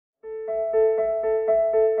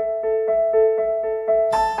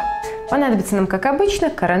Понадобится нам, как обычно,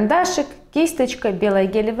 карандашик, кисточка, белая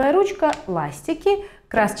гелевая ручка, ластики,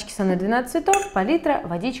 красочки со мной 12 цветов, палитра,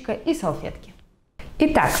 водичка и салфетки.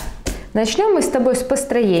 Итак, начнем мы с тобой с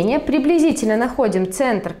построения. Приблизительно находим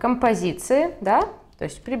центр композиции, да, то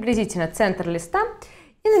есть приблизительно центр листа,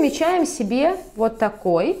 и намечаем себе вот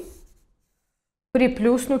такой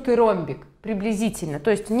приплюснутый ромбик, приблизительно.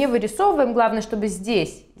 То есть не вырисовываем, главное, чтобы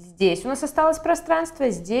здесь у нас осталось пространство,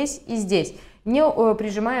 здесь и здесь. Не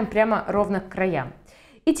прижимаем прямо ровно к краям.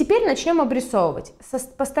 И теперь начнем обрисовывать.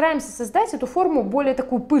 Постараемся создать эту форму более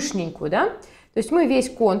такую пышненькую, да? То есть мы весь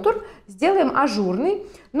контур сделаем ажурный,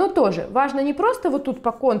 но тоже важно не просто вот тут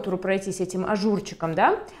по контуру пройтись этим ажурчиком,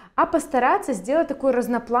 да, а постараться сделать такой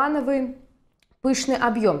разноплановый пышный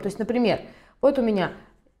объем. То есть, например, вот у меня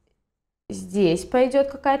здесь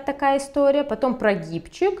пойдет какая-то такая история, потом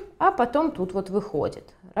прогибчик, а потом тут вот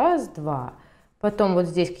выходит. Раз, два. Потом вот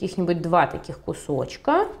здесь каких-нибудь два таких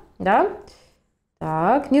кусочка, да.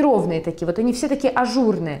 Так, неровные такие, вот они все такие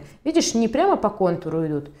ажурные. Видишь, не прямо по контуру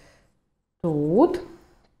идут. Тут,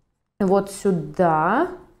 вот сюда.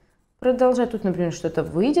 Продолжать. Тут, например, что-то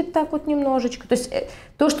выйдет так вот немножечко. То есть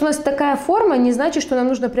то, что у нас такая форма, не значит, что нам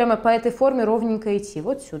нужно прямо по этой форме ровненько идти.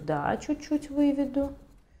 Вот сюда чуть-чуть выведу.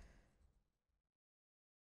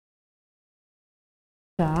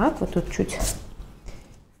 Так, вот тут чуть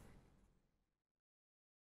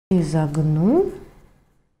изогну.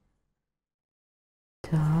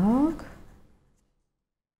 Так.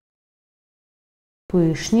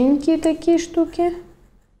 Пышненькие такие штуки.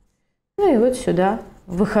 Ну и вот сюда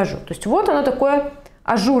выхожу. То есть вот оно такое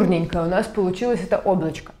ажурненькое у нас получилось, это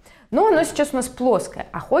облачко. Но оно сейчас у нас плоское,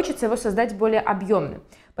 а хочется его создать более объемным.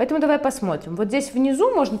 Поэтому давай посмотрим. Вот здесь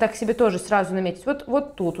внизу можно так себе тоже сразу наметить.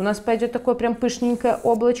 Вот тут у нас пойдет такое прям пышненькое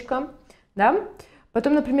облачко. Да?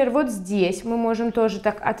 Потом, например, вот здесь мы можем тоже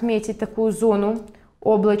так отметить такую зону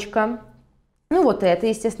облачка. Ну вот это,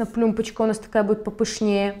 естественно, плюмпочка у нас такая будет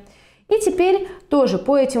попышнее. И теперь тоже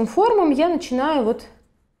по этим формам я начинаю вот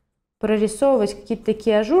прорисовывать какие-то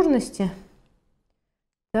такие ажурности.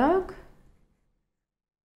 Так.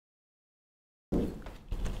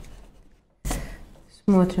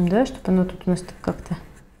 Смотрим, да, чтобы оно тут у нас как-то...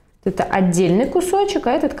 Это отдельный кусочек,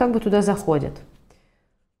 а этот как бы туда заходит.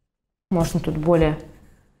 Можно тут более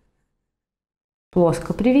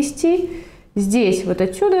плоско привести. Здесь вот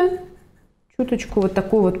отсюда чуточку вот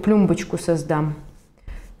такую вот плюмбочку создам.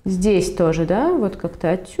 Здесь тоже, да, вот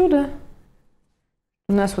как-то отсюда.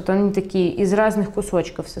 У нас вот они такие из разных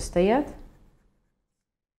кусочков состоят.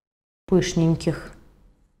 Пышненьких.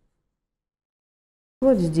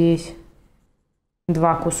 Вот здесь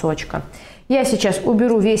два кусочка. Я сейчас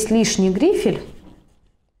уберу весь лишний грифель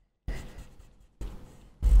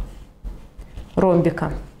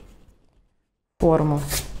ромбика, форму.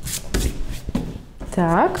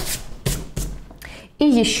 Так. И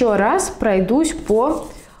еще раз пройдусь по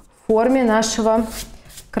форме нашего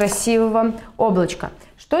красивого облачка.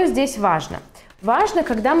 Что здесь важно? Важно,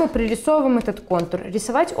 когда мы прорисовываем этот контур,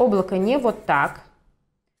 рисовать облако не вот так.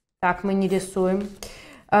 Так мы не рисуем.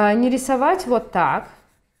 Не рисовать вот так.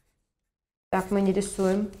 Так мы не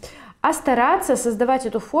рисуем. А стараться создавать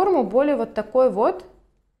эту форму более вот такой вот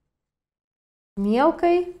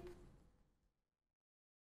мелкой,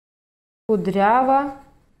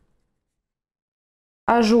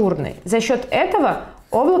 кудряво-ажурной. За счет этого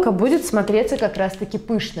облако будет смотреться как раз-таки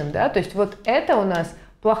пышным, да, то есть вот это у нас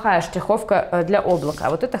плохая штриховка для облака, а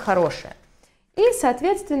вот это хорошая. И,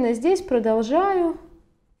 соответственно, здесь продолжаю.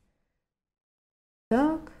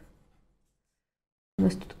 Так. У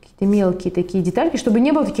нас тут какие-то мелкие такие детальки, чтобы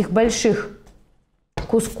не было таких больших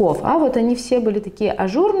кусков, а вот они все были такие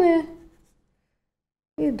ажурные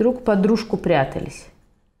и друг под дружку прятались.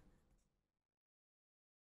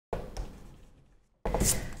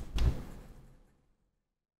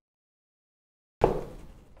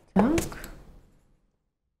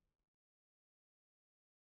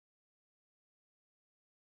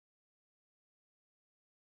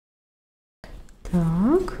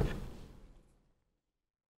 Так.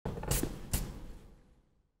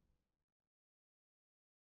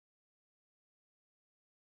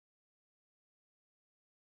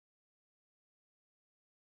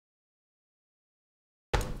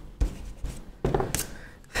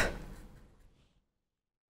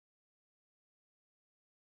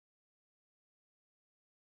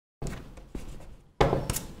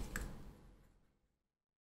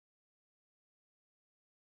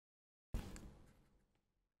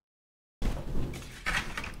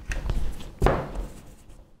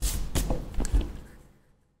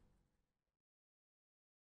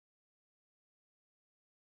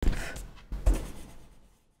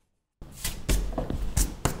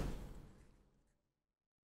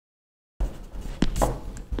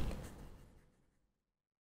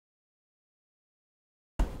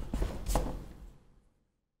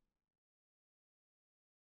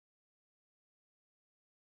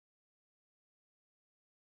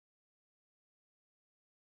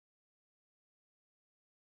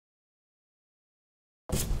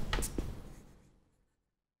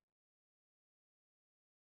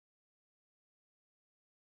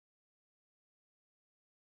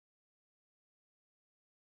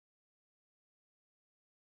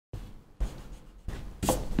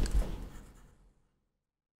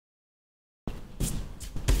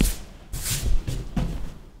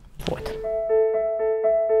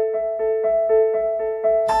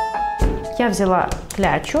 взяла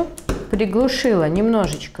клячу, приглушила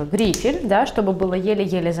немножечко грифель, да, чтобы было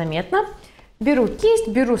еле-еле заметно. Беру кисть,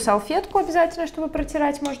 беру салфетку обязательно, чтобы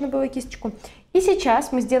протирать можно было кисточку. И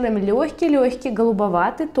сейчас мы сделаем легкий-легкий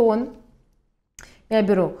голубоватый тон. Я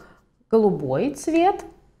беру голубой цвет.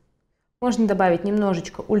 Можно добавить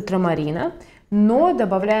немножечко ультрамарина, но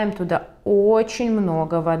добавляем туда очень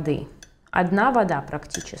много воды. Одна вода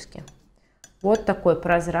практически. Вот такой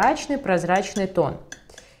прозрачный тон.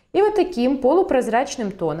 И вот таким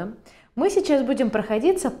полупрозрачным тоном мы сейчас будем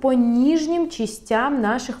проходиться по нижним частям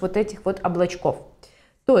наших вот этих вот облачков.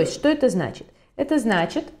 То есть, что это значит? Это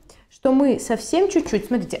значит, что мы совсем чуть-чуть,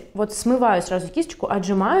 смотрите, вот смываю сразу кисточку,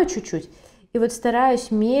 отжимаю чуть-чуть, и вот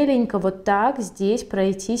стараюсь меленько вот так здесь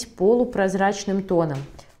пройтись полупрозрачным тоном.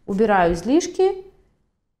 Убираю излишки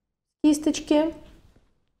кисточки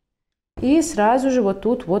и сразу же вот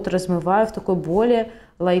тут вот размываю в такой более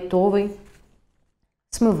лайтовый.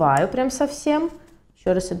 Смываю прям совсем.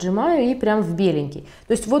 Еще раз отжимаю и прям в беленький.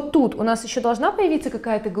 То есть вот тут у нас еще должна появиться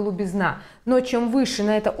какая-то голубизна, но чем выше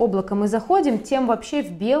на это облако мы заходим, тем вообще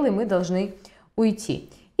в белый мы должны уйти.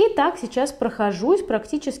 И так сейчас прохожусь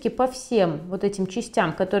практически по всем вот этим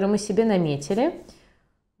частям, которые мы себе наметили.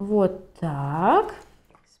 Вот так.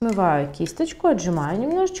 Смываю кисточку, отжимаю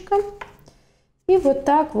немножечко. И вот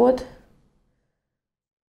так вот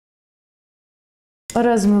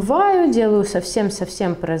размываю, делаю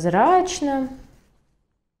совсем-совсем прозрачно.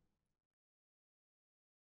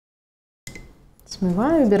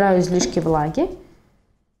 Смываю, убираю излишки влаги.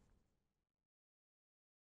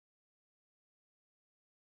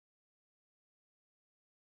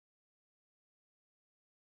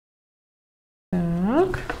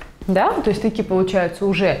 Так. Да, то есть такие получаются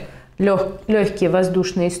уже легкие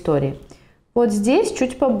воздушные истории. Вот здесь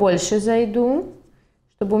чуть побольше зайду,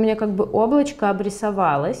 чтобы у меня как бы облачко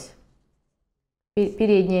обрисовалось.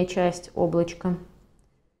 Передняя часть облачка.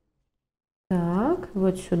 Так,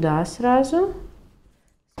 вот сюда сразу.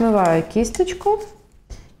 Смываю кисточку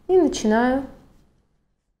и начинаю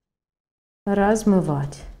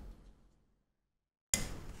размывать.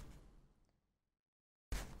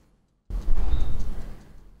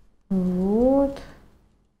 Вот.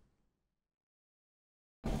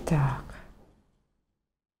 Так.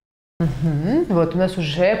 Угу. Вот у нас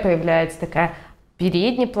уже появляется такая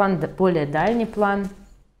передний план, более дальний план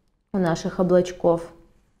у наших облачков.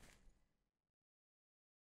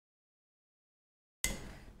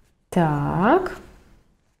 Так.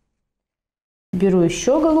 Беру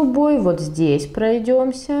еще голубой, вот здесь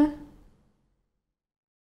пройдемся.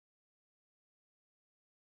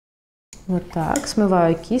 Вот так,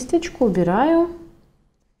 смываю кисточку, убираю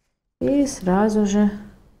и сразу же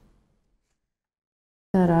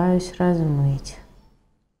стараюсь размыть.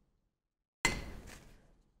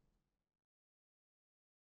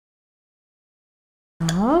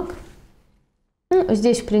 Так. Ну,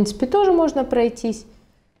 здесь, в принципе, тоже можно пройтись.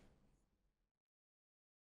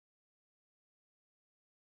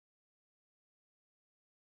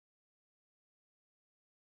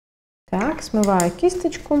 Так, смываю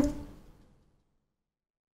кисточку.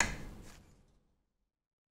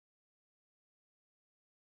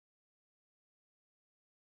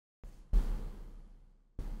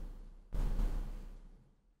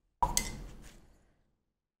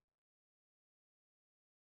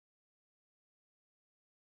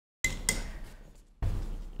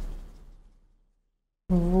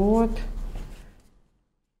 Вот.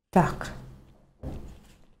 Так.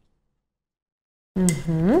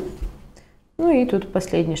 Угу. Ну и тут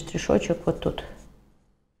последний штришочек вот тут.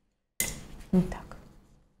 Вот так.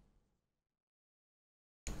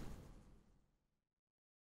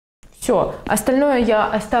 Все, остальное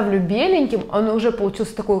я оставлю беленьким, он уже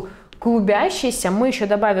получился такой клубящийся. Мы еще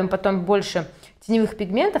добавим потом больше теневых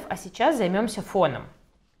пигментов, а сейчас займемся фоном.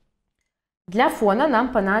 Для фона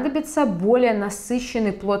нам понадобится более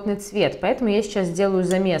насыщенный плотный цвет, поэтому я сейчас сделаю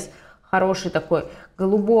замес хороший такой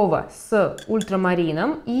голубого с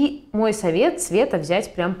ультрамарином, и мой совет цвета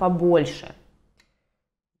взять прям побольше.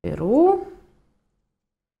 Беру,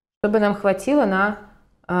 чтобы нам хватило на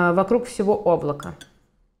вокруг всего облака.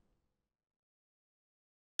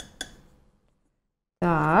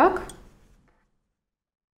 Так.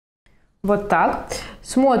 Вот так.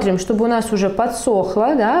 Смотрим, чтобы у нас уже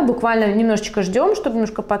подсохло, да, буквально немножечко ждем, чтобы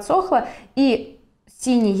немножко подсохло, и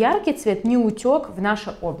синий яркий цвет не утек в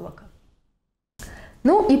наше облако.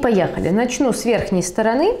 Ну и поехали. Начну с верхней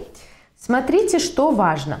стороны. Смотрите, что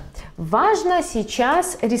важно. Важно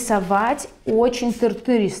сейчас рисовать очень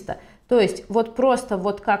тыртыристо. То есть вот просто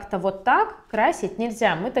вот как-то вот так красить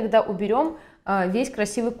нельзя. Мы тогда уберем весь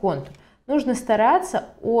красивый контур. нужно стараться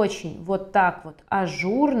очень вот так вот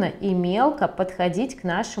ажурно и мелко подходить к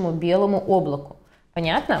нашему белому облаку.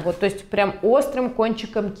 Понятно? Вот, то есть прям острым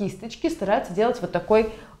кончиком кисточки стараться делать вот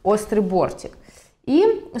такой острый бортик.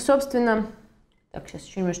 И, собственно, так, сейчас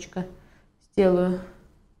еще немножечко сделаю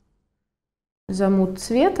замут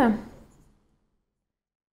цвета.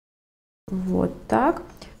 Вот так.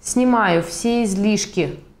 Снимаю все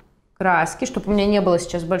излишки краски, чтобы у меня не было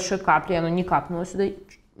сейчас большой капли, оно не капнуло сюда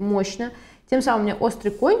мощно. Тем самым у меня острый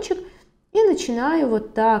кончик. И начинаю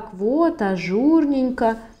вот так вот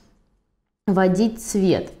ажурненько вводить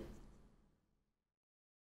цвет.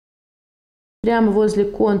 Прямо возле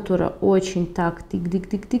контура очень так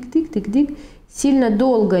тык-тык-тык-тык-тык-тык. Сильно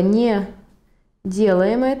долго не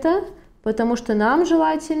делаем это, потому что нам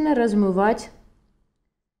желательно размывать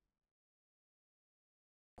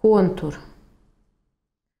контур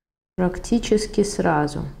практически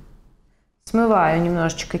сразу. Смываю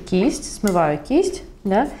немножечко кисть, смываю кисть,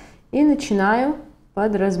 да, и начинаю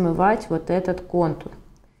подразмывать вот этот контур,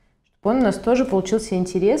 чтобы он у нас тоже получился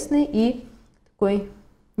интересный и такой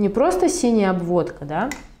не просто синяя обводка, да,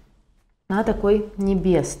 а такой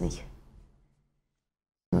небесный.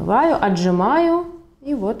 Смываю, отжимаю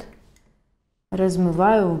и вот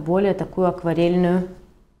размываю в более такую акварельную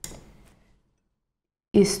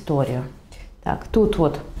историю. Так, тут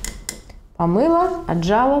вот помыла,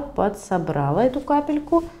 отжала, подсобрала эту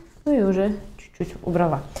капельку, ну и уже чуть-чуть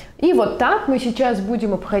убрала. И вот так мы сейчас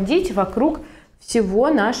будем обходить вокруг всего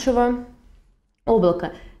нашего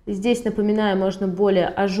облака. Здесь, напоминаю, можно более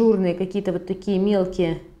ажурные какие-то вот такие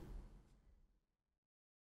мелкие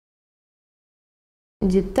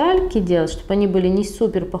детальки делать, чтобы они были не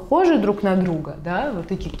супер похожи друг на друга, да, вот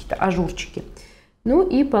такие какие-то ажурчики. Ну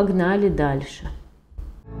и погнали дальше.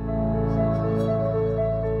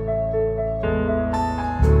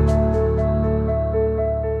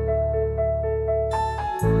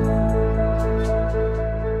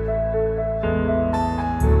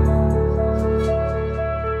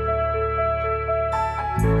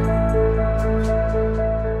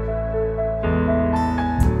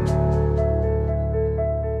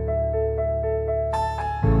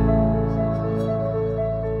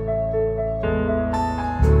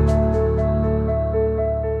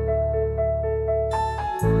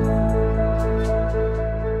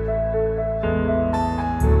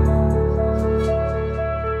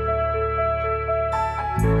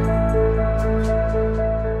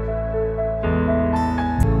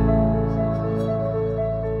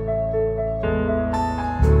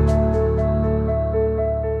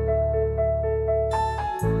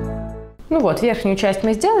 Ну вот, верхнюю часть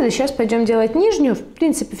мы сделали, сейчас пойдем делать нижнюю. В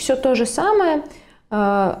принципе, все то же самое.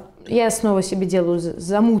 Я снова себе делаю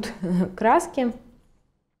замут краски.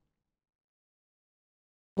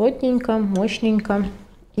 Плотненько, мощненько.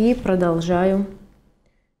 И продолжаю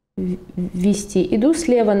ввести. Иду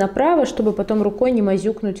слева направо, чтобы потом рукой не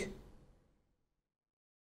мазюкнуть.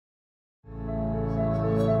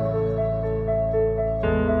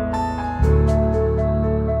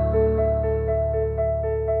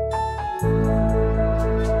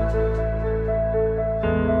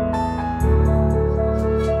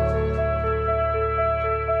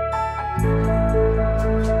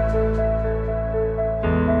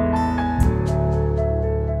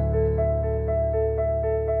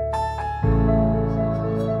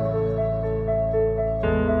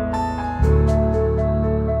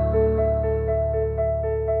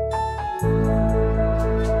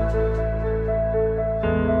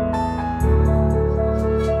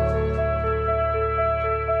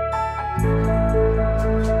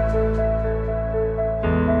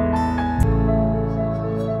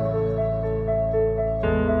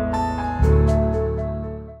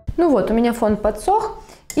 Ну вот, у меня фон подсох,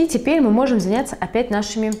 и теперь мы можем заняться опять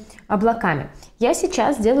нашими облаками. Я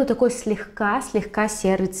сейчас сделаю такой слегка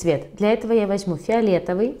серый цвет. Для этого я возьму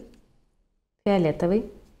фиолетовый,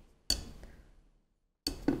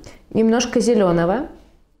 немножко зеленого,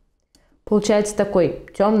 получается такой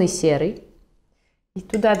темный серый. И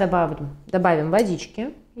туда добавим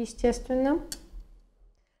водички, естественно,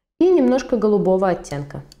 и немножко голубого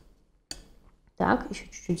оттенка. Так, еще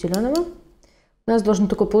чуть-чуть зеленого. У нас должен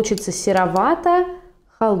такой получиться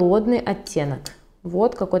серовато-холодный оттенок.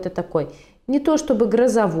 Вот какой-то такой. Не то чтобы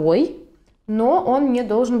грозовой, но он не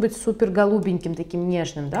должен быть супер голубеньким, таким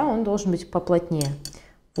нежным, да, он должен быть поплотнее.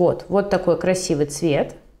 Вот такой красивый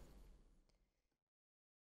цвет.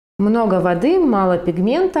 Много воды, мало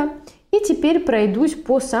пигмента. И теперь пройдусь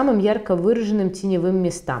по самым ярко выраженным теневым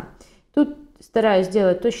местам. Тут стараюсь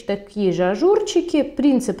сделать точно такие же ажурчики.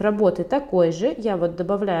 Принцип работы такой же. Я вот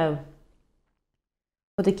добавляю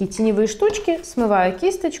вот такие теневые штучки, смываю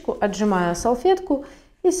кисточку, отжимаю салфетку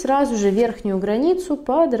и сразу же верхнюю границу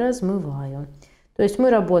подразмываю. То есть мы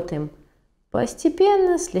работаем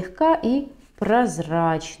постепенно, слегка и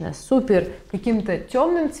прозрачно. Супер, каким-то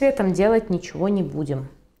темным цветом делать ничего не будем.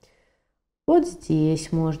 Вот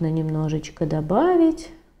здесь можно немножечко добавить.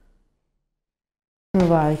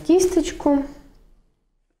 Смываю кисточку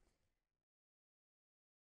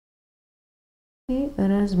и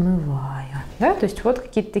размываю. Да? То есть вот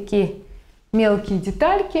какие-то такие мелкие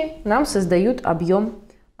детальки нам создают объем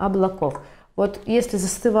облаков. Вот если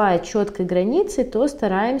застывает четкой границей, то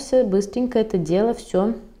стараемся быстренько это дело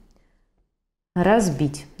все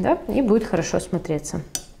разбить, да? И будет хорошо смотреться.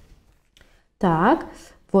 Так,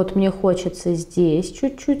 вот мне хочется здесь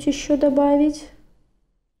чуть-чуть еще добавить.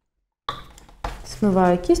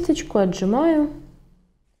 Смываю кисточку, отжимаю,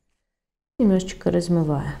 немножечко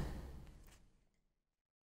размываю.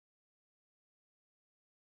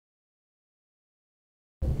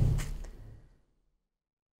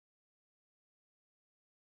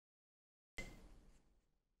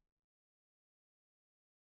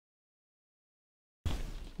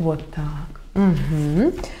 Вот так.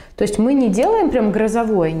 Угу. То есть мы не делаем прям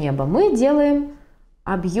грозовое небо, мы делаем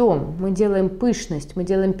объем, мы делаем пышность, мы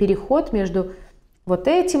делаем переход между вот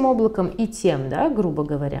этим облаком и тем, да, грубо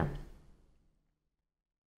говоря.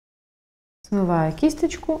 Смываю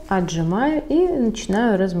кисточку, отжимаю и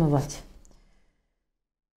начинаю размывать.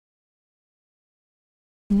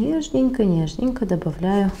 Нежненько, нежненько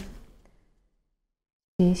добавляю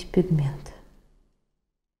весь пигмент.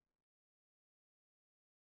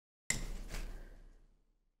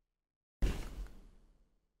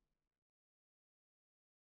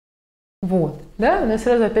 Вот, да, у нас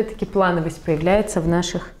сразу опять-таки плановость появляется в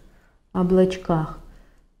наших облачках.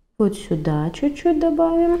 Вот сюда чуть-чуть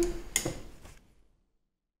добавим.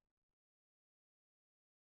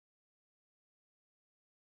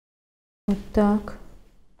 Вот так.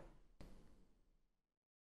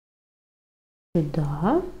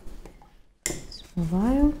 Сюда.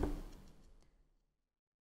 Смываю.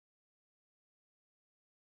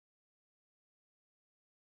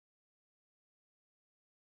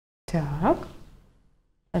 Так.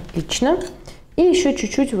 Отлично. И еще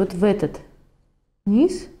чуть-чуть вот в этот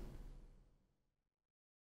низ.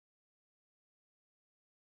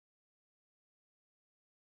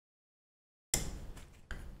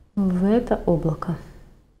 В это облако.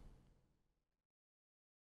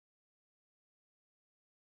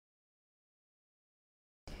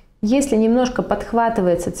 Если немножко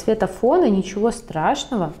подхватывается цветофона, ничего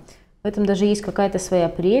страшного. В этом даже есть какая-то своя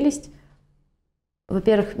прелесть.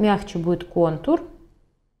 Во-первых, мягче будет контур.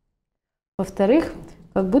 Во-вторых,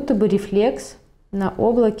 как будто бы рефлекс на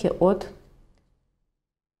облаке от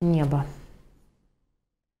неба.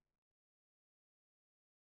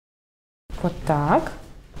 Вот так.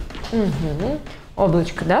 Угу.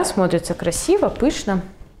 Облачко, да, смотрится красиво, пышно.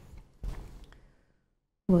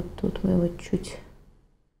 Вот тут мы его чуть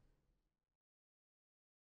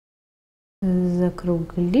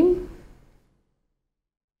закруглим.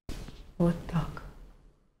 Вот так.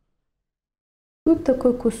 Тут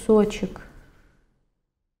такой кусочек.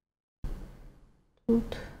 Тут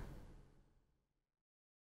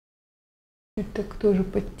так тоже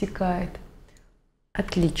подтекает.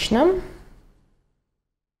 Отлично.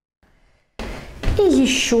 И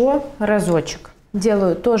еще разочек.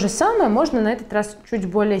 Делаю то же самое, можно на этот раз чуть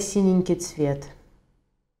более синенький цвет.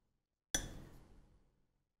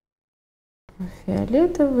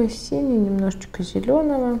 Фиолетовый, синий, немножечко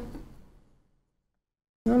зеленого,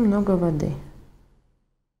 но много воды.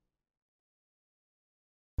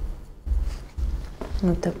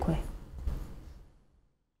 Вот такой.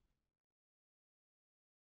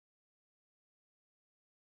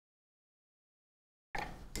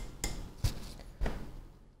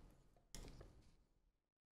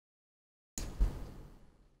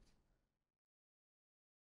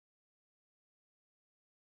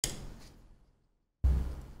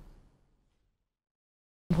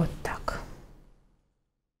 Вот так.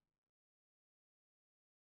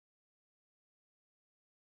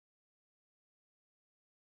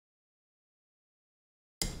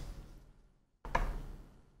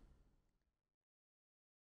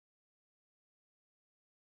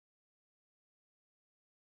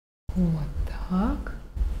 Вот так.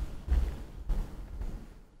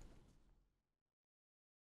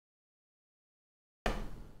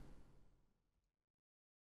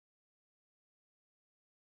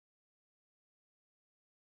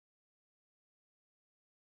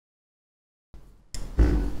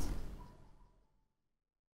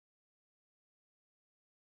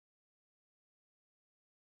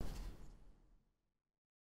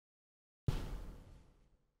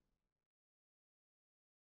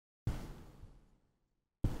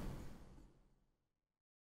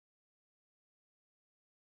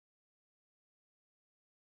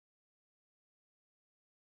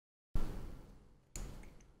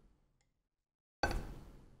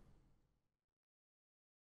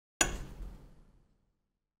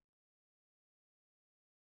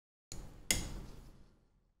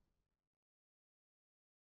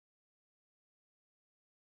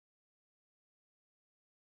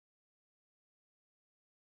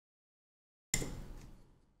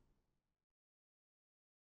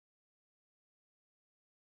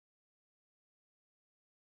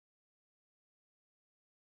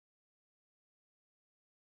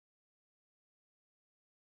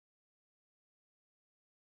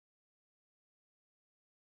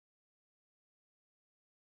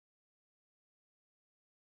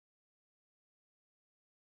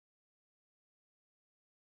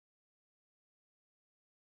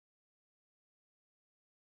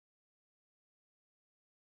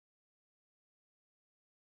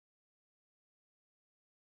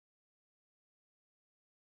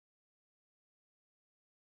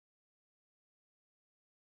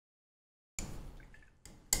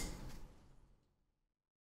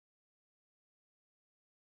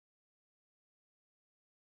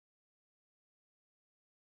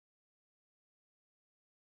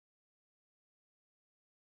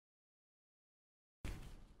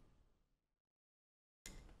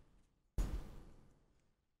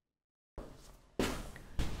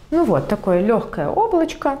 Ну вот, такое легкое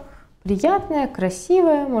облачко, приятное,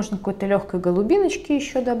 красивое. Можно какой-то легкой голубиночки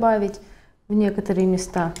еще добавить в некоторые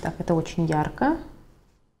места. Так, это очень ярко.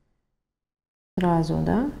 Сразу,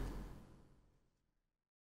 да?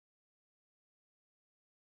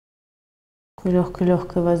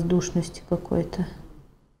 Легкой воздушности какой-то.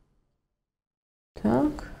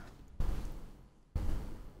 Так.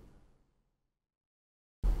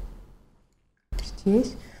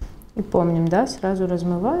 Здесь. И помним, да, сразу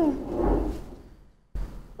размываем.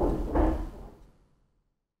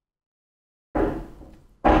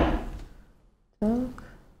 Так.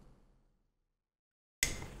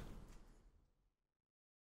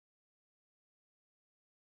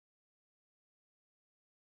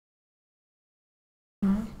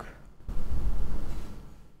 Так.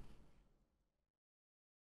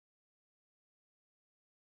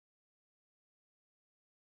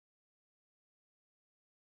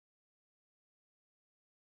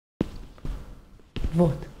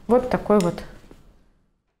 Вот такой вот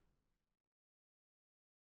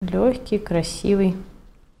легкий, красивый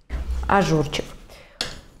ажурчик.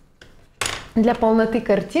 Для полноты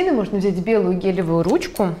картины можно взять белую гелевую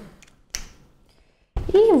ручку.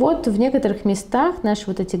 И вот в некоторых местах наши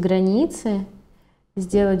вот эти границы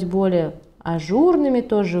сделать более ажурными,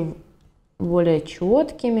 тоже более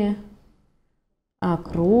четкими,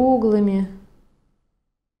 округлыми,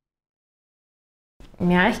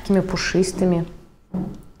 мягкими, пушистыми.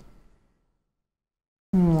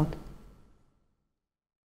 Вот.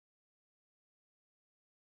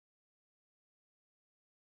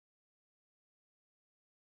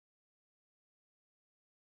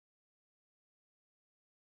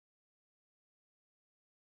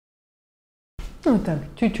 Ну так,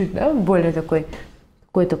 чуть-чуть, да, более такой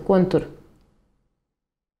какой-то контур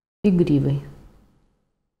игривый.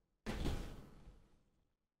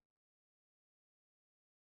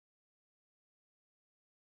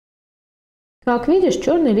 Как видишь,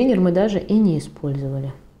 черный линер мы даже и не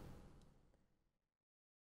использовали.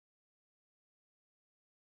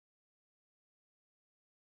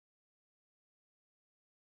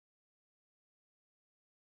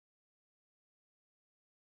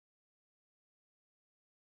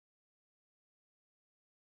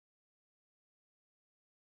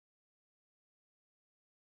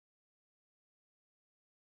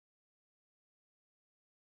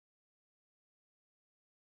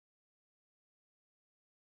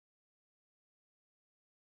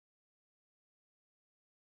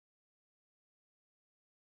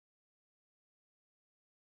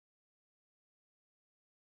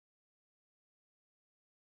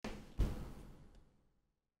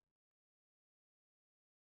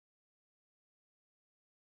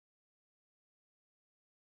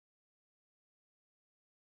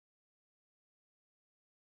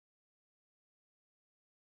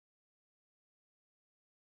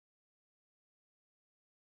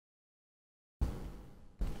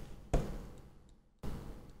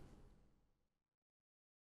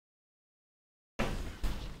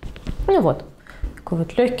 Ну вот, такой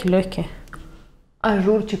вот легкий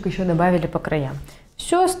ажурчик еще добавили по краям.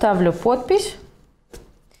 Все, ставлю подпись,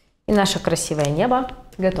 и наше красивое небо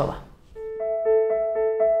готово.